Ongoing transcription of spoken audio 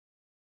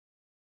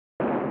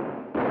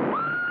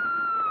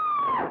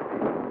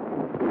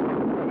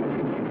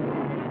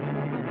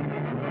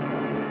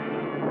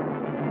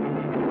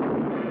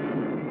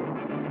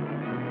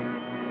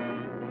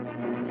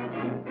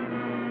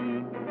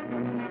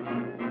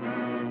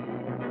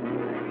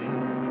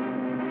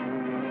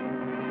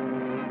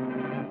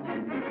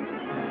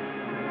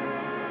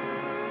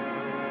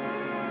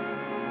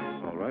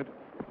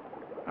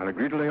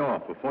agreed to lay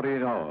off for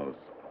 48 hours.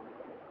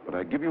 But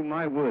I give you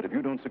my word, if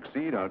you don't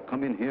succeed, I'll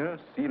come in here,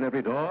 seal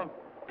every door,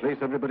 place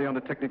everybody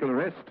under technical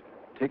arrest,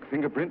 take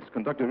fingerprints,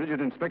 conduct a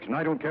rigid inspection.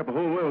 I don't care if the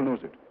whole world knows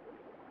it.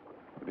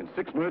 There have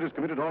been 6 murders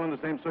committed all in the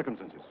same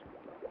circumstances.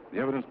 The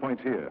evidence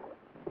points here.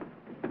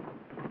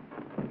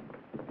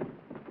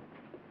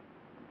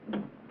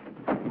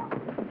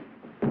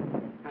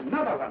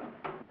 Another one.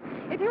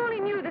 If you only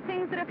knew the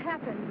things that have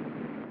happened.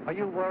 Are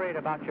you worried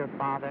about your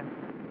father?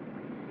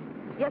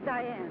 Yes,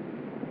 I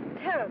am.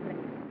 Terribly.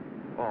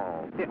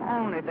 Oh, the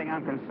only thing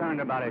I'm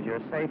concerned about is your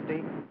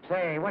safety.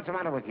 Say, what's the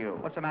matter with you?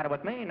 What's the matter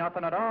with me?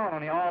 Nothing at all.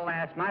 Only all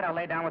last night I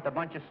lay down with a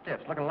bunch of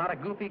stiffs. Look at a lot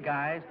of goofy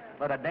guys,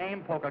 let a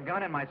dame poke a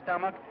gun in my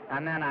stomach,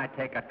 and then I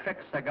take a trick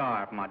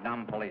cigar from a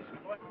dumb policeman.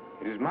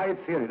 It is my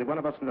theory that one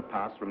of us in the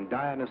past, from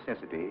dire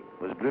necessity,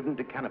 was driven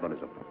to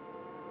cannibalism.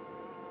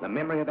 The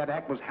memory of that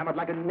act was hammered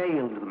like a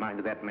nail into the mind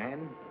of that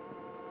man.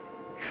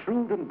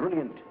 Shrewd and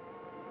brilliant.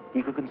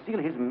 He could conceal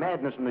his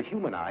madness from the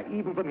human eye,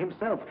 even from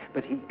himself,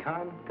 but he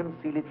can't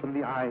conceal it from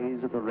the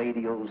eyes of the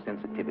radio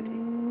sensitivity.